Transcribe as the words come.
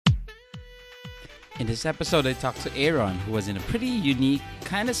In this episode, I talked to Aaron, who was in a pretty unique,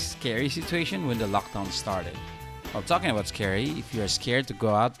 kind of scary situation when the lockdown started. While talking about scary, if you are scared to go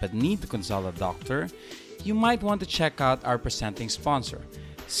out but need to consult a doctor, you might want to check out our presenting sponsor.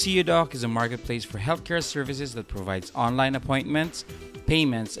 CUDoc is a marketplace for healthcare services that provides online appointments,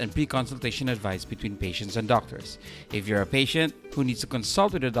 payments, and pre-consultation advice between patients and doctors. If you're a patient who needs to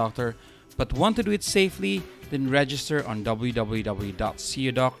consult with a doctor but want to do it safely, then register on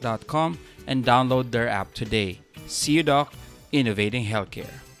www.cudoc.com and download their app today. CUDoc, innovating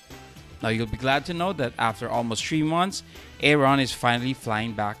healthcare. Now you'll be glad to know that after almost 3 months, Aaron is finally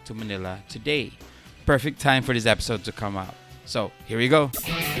flying back to Manila today. Perfect time for this episode to come out. So here we go.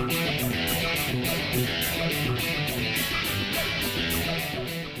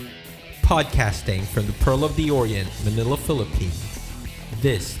 Podcasting from the Pearl of the Orient, Manila, Philippines.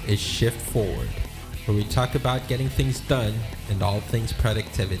 This is Shift Forward, where we talk about getting things done and all things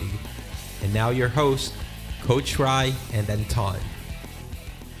productivity. And now your hosts, Coach Rai and Anton.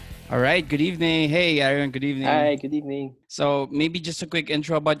 All right, good evening. Hey, Aaron, good evening. Hi, good evening. So maybe just a quick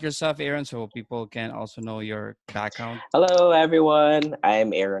intro about yourself, Aaron, so people can also know your background. Hello, everyone.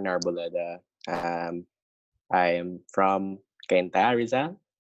 I'm Aaron Arboleda. I am from Cainta, Rizal,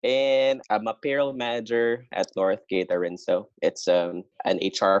 and I'm a payroll manager at Northgate Arinso. It's an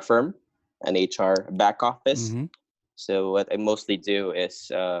HR firm, an HR back office. Mm-hmm. So what I mostly do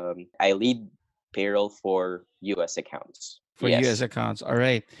is I lead payroll for U.S. accounts. For Yes. U.S. accounts, all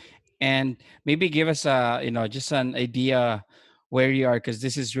right. And maybe give us just an idea where you are, because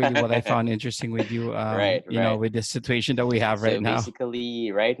this is really what I found interesting with you. Right. With the situation that we have So right now.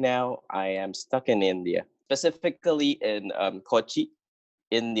 basically, right now, I am stuck in India, specifically in Kochi,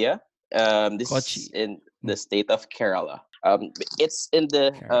 India. This Kochi. is in the state of Kerala. It's in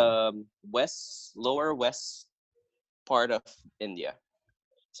the lower west part of India.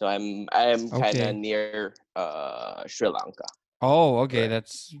 So I'm kind Okay. of near Sri Lanka. Oh, okay. Right.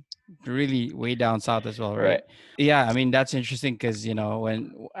 That's really way down south as well, right? Right. Yeah, I mean, that's interesting because,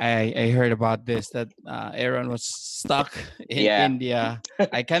 when I heard about this, that Aaron was stuck in Yeah. India,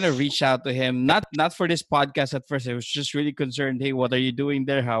 I kind of reached out to him, not for this podcast at first. I was just really concerned. Hey, what are you doing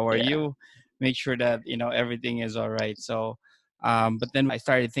there? How are Yeah. you? Make sure that, everything is all right. So, but then I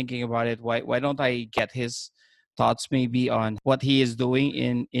started thinking about it. Why don't I get his thoughts maybe on what he is doing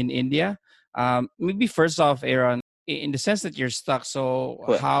in India? Maybe first off, Aaron, in the sense that you're stuck, so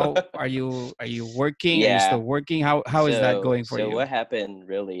how are you working? Are you still Yeah. working? How is that going for So you? what happened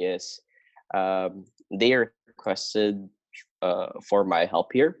really is they requested for my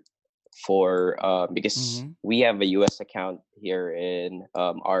help here because Mm-hmm. we have a US account here in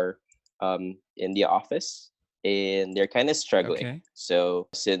our India office, and they're kind of struggling. Okay. So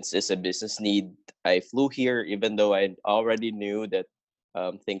since it's a business need, I flew here even though I already knew that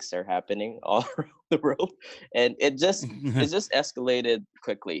things are happening all around the world, and it just escalated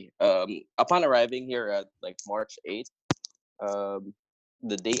quickly. Upon arriving here at like March 8th, um,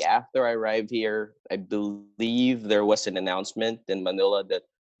 the day after I arrived here, I believe there was an announcement in Manila that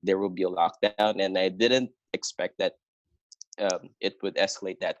there will be a lockdown, and I didn't expect that it would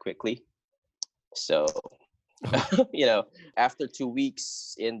escalate that quickly. So, Oh, after 2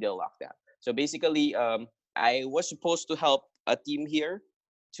 weeks in the lockdown. So basically, I was supposed to help a team here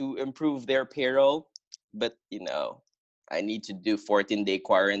to improve their payroll, but I need to do 14-day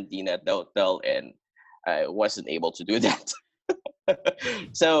quarantine at the hotel, and I wasn't able to do that.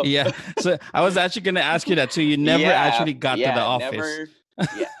 So yeah. So I was actually gonna ask you that. So you never actually got to the office. never.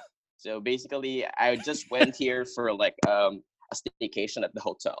 Yeah. So basically, I just went here for like a staycation at the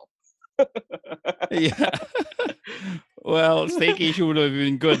hotel. Yeah. Well, staycation would have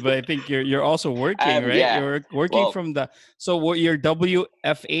been good, but I think you're also working, right? Yeah. You're working Well, from so what your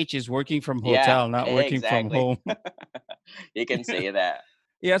WFH is working from hotel, not working from exactly. home. You can say that.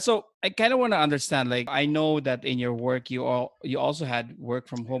 Yeah, so I kind of want to understand. Like, I know that in your work, you also had work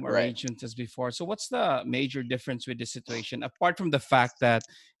from home Right. arrangements as before. So, what's the major difference with this situation, apart from the fact that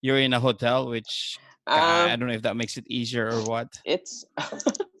you're in a hotel, which I Um, don't know if that makes it easier or what? it's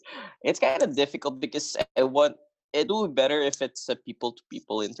it's kind of difficult because it would be better if it's a people to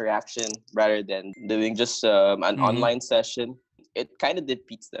people interaction rather than doing just an Mm-hmm. online session. It kind of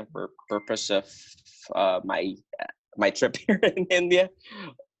defeats the purpose of my trip here in India.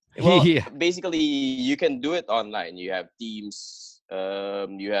 Well, Yeah. basically, you can do it online. You have Teams,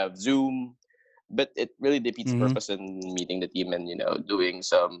 you have Zoom, but it really defeats the Mm-hmm. purpose in meeting the team and doing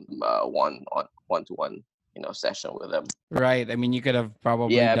some one to one session with them. Right. I mean, you could have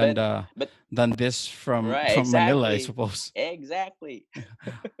probably Yeah, but done this from right, Manila, I exactly, suppose. exactly.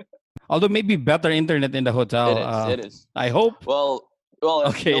 Although maybe better internet in the hotel. It is. I hope. Well, well,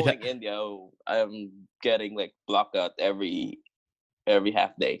 Okay, knowing India, I'm getting like blackout every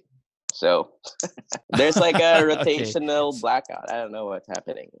half day. So there's like a okay. rotational blackout. I don't know what's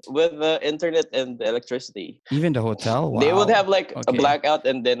happening with the internet and the electricity. Even the hotel? They would have Wow. like a Okay. blackout,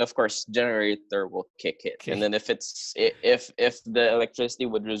 and then of course generator will kick in. And Okay. then if the electricity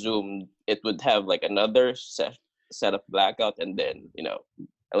would resume, it would have like another set of blackout, and then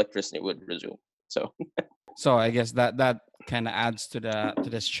electricity would resume. So So I guess that kind of adds to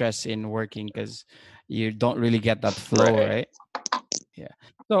the stress in working because you don't really get that flow, right. right? Yeah.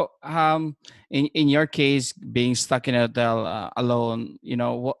 So in your case, being stuck in a hotel alone,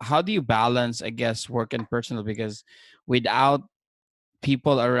 how do you balance, I guess, work and personal? Because without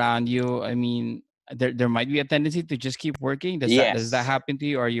people around you, I mean, there might be a tendency to just keep working. Does that Yes. happen to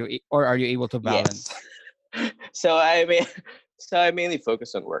you, or are you able to Yes. balance? so I mean, so I mainly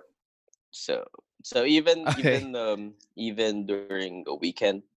focus on work. So so even Okay. even even during a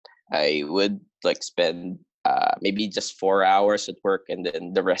weekend, I would like spend maybe just 4 hours at work, and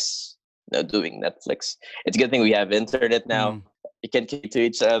then the rest doing Netflix. It's a good thing we have internet now. Mm. We can keep to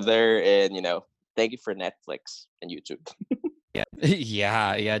each other, and thank you for Netflix and YouTube.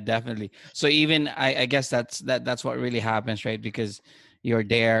 Yeah, yeah, definitely. So even I guess that's what really happens, right? Because you're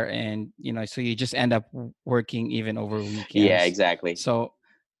there, and so you just end up working even over Yeah, weekends. exactly. So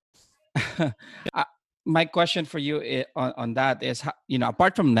uh, my question for you on that is,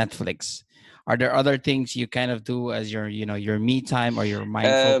 apart from Netflix, are there other things you kind of do as your me time or your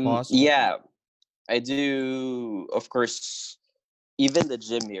mindful pause? Yeah, I do. Of course, even the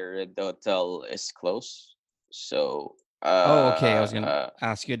gym here at the hotel is close. So Oh, okay. I was gonna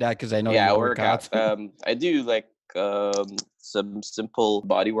ask you that because I know yeah, you I work work out. out. I do like some simple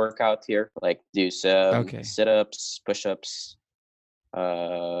body workout here, like do some Okay, sit-ups, push-ups.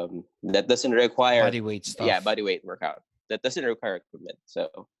 That doesn't require, body weight yeah, stuff. body weight workout. That doesn't require equipment.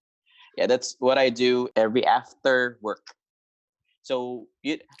 So yeah, that's what I do every after work. So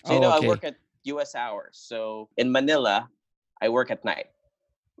Oh, I okay, work at US hours. So in Manila, I work at night.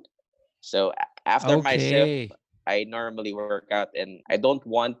 So after my shift, okay. I normally work out, and I don't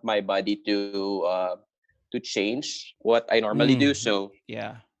want my body to change what I normally do. So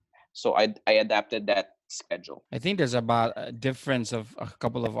Yeah. I adapted that schedule. I think there's about a difference of a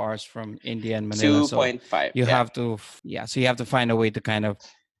couple of hours from India and Manila. So 2.5. you Yeah. have to, yeah, so you have to find a way to kind of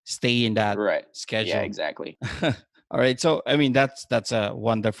stay in that Right. Yeah. schedule. Exactly. All right. So, I mean, that's a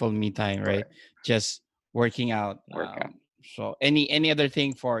wonderful me time, right? Right. Just working out. Workout. So any other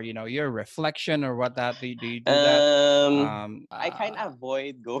thing for, your reflection or what that, do you do that? I kind of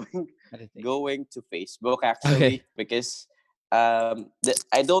avoid going Other thing. going to Facebook Okay. actually, because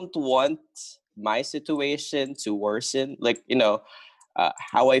I don't want my situation to worsen. Like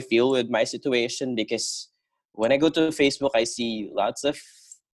how I feel with my situation, because when I go to Facebook, I see lots of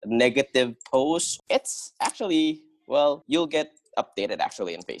negative posts. It's actually, well, you'll get updated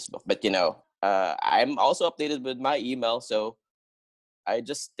actually in Facebook, but I'm also updated with my email, so I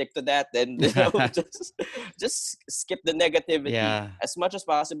just stick to that, and just skip the negativity Yeah. as much as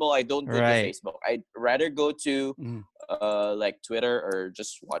possible. I don't go to Right. Facebook. I'd rather go to Mm. like Twitter, or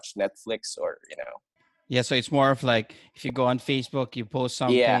just watch Netflix, or Yeah, so it's more of like if you go on Facebook, you post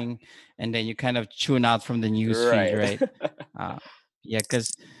yeah, something, and then you kind of tune out from the news feed, right. right? Uh, yeah,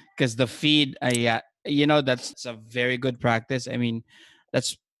 because the feed, yeah, that's a very good practice. I mean,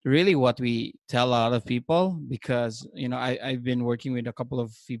 that's really what we tell a lot of people because I've been working with a couple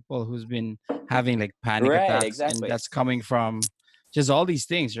of people who's been having like panic Right, attacks, and exactly. that's coming from just all these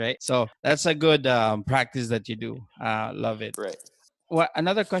things, right? So that's a good practice that you do. Love it. Right. Well,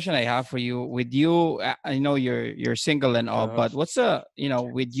 another question I have for you, with you, I know you're single and all, Uh-huh. but what's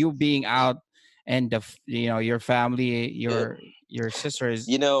with you being out and your family, Uh, your sister is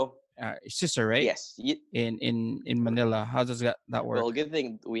you know, sister, right? yes. In Manila, how does that work? Well, good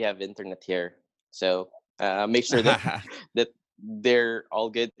thing we have internet here, so make sure that that they're all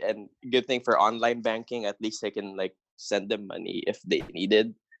good. And good thing for online banking, at least I can like send them money if they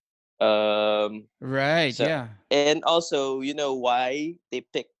needed. Right, So, yeah. and also, you know why they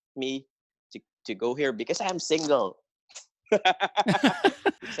picked me to go here? Because I'm single. They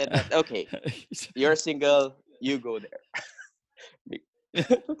said that, okay, you're single, you go there.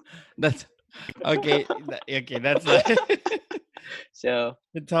 That's okay. Okay, that's So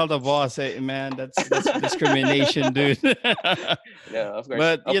tell the boss, hey man, that's discrimination, dude. no, of course,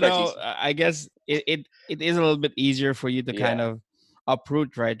 But he's I guess it is a little bit easier for you to kind yeah, of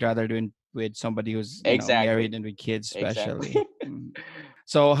uproot, right, rather than with somebody who's married exactly, and with kids exactly. especially.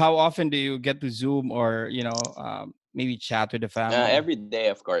 So how often do you get to Zoom or maybe chat with the family? Every day,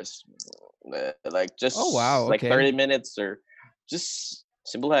 of course. Like Oh just wow, like okay. 30 minutes, or just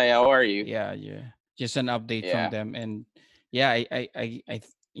simple hi, how are you? Yeah, yeah. Just an update from Yeah, them, and yeah, you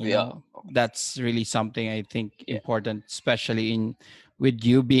we all, know, that's really something I think yeah, important, especially in with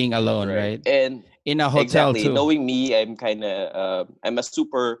you being alone, right. right? And In a hotel exactly, too. knowing me, I'm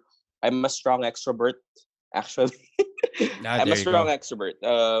a strong extrovert, actually. Ah, I'm a there you strong go. extrovert.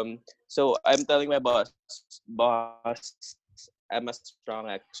 So I'm telling my boss, I'm a strong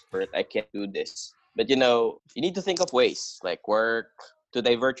extrovert. I can't do this. But you need to think of ways like work to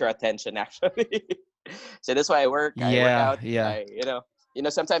divert your attention. Actually, so that's why I work. I work Yeah, out. yeah.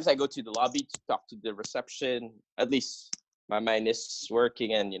 Sometimes I go to the lobby to talk to the reception. At least my mind is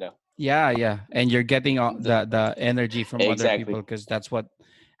working, and Yeah, yeah. And you're getting all the, the energy from other people exactly because that's what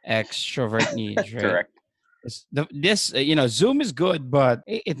extrovert needs, right? correct, This Zoom is good, but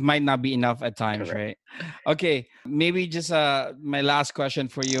it might not be enough at times, correct. right? Okay, maybe just my last question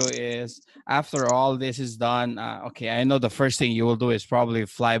for you is, after all this is done, okay, I know the first thing you will do is probably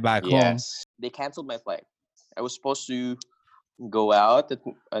fly back home. Yes, they canceled my flight. I was supposed to go out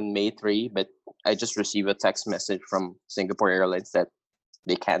on May 3, but I just received a text message from Singapore Airlines that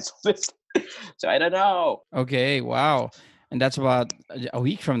they canceled it. So I don't know. Okay, wow. And that's about a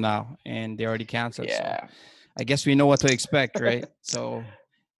week from now, and they already canceled. So Yeah. I guess we know what to expect, right? So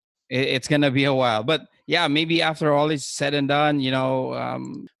it's gonna be a while, but yeah, maybe after all is said and done,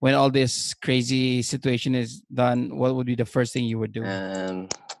 when all this crazy situation is done, what would be the first thing you would do? Um,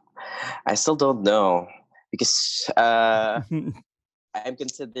 I still don't know because I'm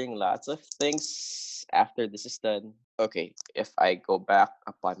considering lots of things after this is done. Okay, if I go back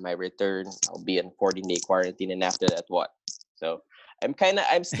upon my return, I'll be in 14-day quarantine, and after that, what? So I'm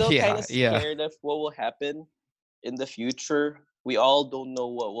still kind Yeah, of yeah. scared of what will happen in the future. We all don't know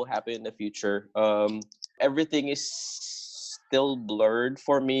what will happen in the future. Everything is still blurred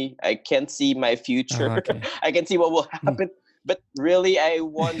for me. I can't see my future. Okay. I can see what will happen, but really, I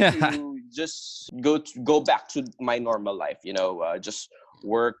want to just go back to my normal life. Just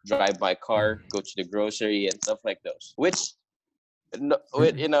work, drive my car, go to the grocery, and stuff like those. Which,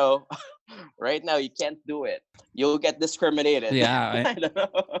 right now you can't do it. You'll get discriminated. Yeah, I don't know.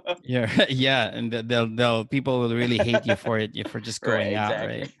 yeah, yeah, and they'll people will really hate you for it, for just Right, going out,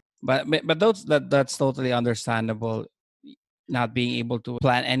 exactly. right? But that's totally understandable. Not being able to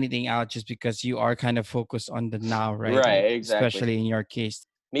plan anything out just because you are kind of focused on the now, right? Like Right, exactly. especially in your case.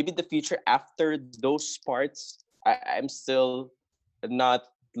 Maybe the future after those parts, I'm still not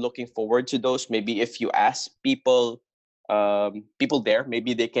looking forward to those. Maybe if you ask people there,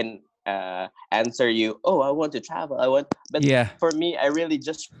 maybe they can answer you. Oh, I want to travel. But Yeah, for me, I really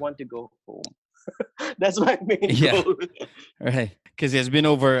just want to go home. That's my main yeah, goal. right. Because it's been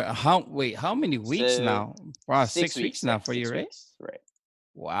over how many weeks So now? Wow, 6 weeks now yeah, for you, six right? weeks. Right,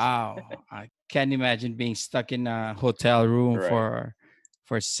 Wow, I can't imagine being stuck in a hotel room right.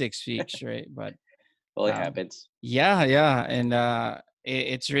 for 6 weeks, right? But Well, it um, happens. yeah, yeah, and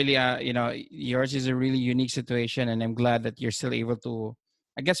it's really yours is a really unique situation, and I'm glad that you're still able to,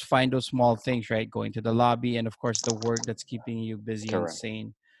 I guess, find those small things, right? Going to the lobby, and of course the work that's keeping you busy and Correct.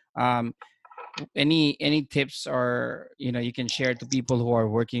 sane. Um, any tips, or you can share to people who are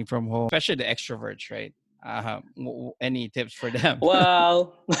working from home, especially the extroverts, right? Any tips for them?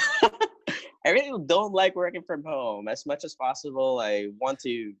 Well, I really don't like working from home as much as possible. I want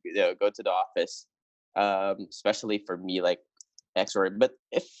to, go to the office, especially for me, like extrovert. But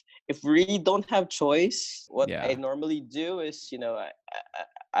if we really don't have choice, what I Yeah. normally do is,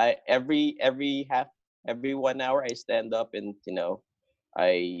 I every 1 hour I stand up and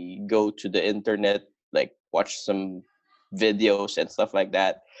I go to the internet, like watch some videos and stuff like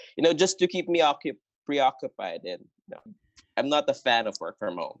that. Just to keep me preoccupied. And I'm not a fan of work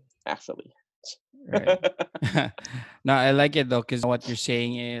from home, actually. Right. No, I like it though, because what you're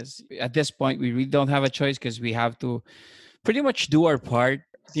saying is, at this point we really don't have a choice, because we have to pretty much do our part,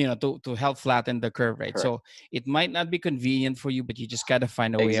 to help flatten the curve, right? Correct. So it might not be convenient for you, but you just gotta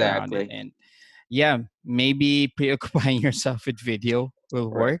find a way around it. Exactly. And yeah, maybe preoccupying yourself with video will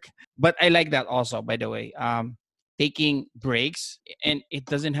Right. work. But I like that also, by the way. Taking breaks, and it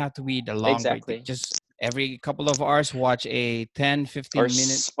doesn't have to be the long break. Like Exactly. just every couple of hours, watch a 10, Or 15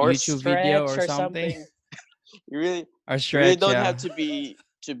 minute or YouTube video stretch or or something. something. You really Or you really stretch, don't have yeah.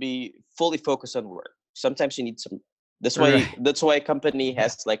 to be fully focused on work. Sometimes you need some. That's why Right. that's why company Yeah.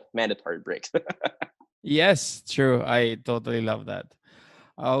 has like mandatory breaks. Yes, true. I totally love that.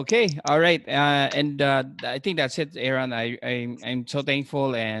 Okay, all right, and I think that's it, Aaron. I'm so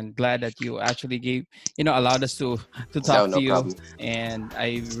thankful and glad that you actually allowed us to No, talk to no you, problem. and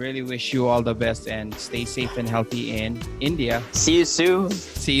I really wish you all the best and stay safe and healthy in India. See you soon.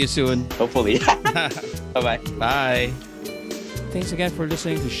 See you soon. Hopefully. Bye bye. Bye. Thanks again for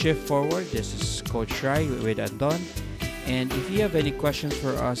listening to Shift Forward. This is Coach Rai with Anton. And if you have any questions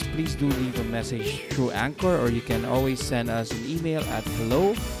for us, please do leave a message through Anchor, or you can always send us an email at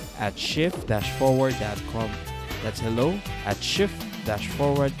hello@shift-forward.com. That's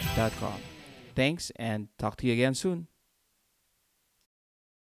hello@shift-forward.com. Thanks, and talk to you again soon.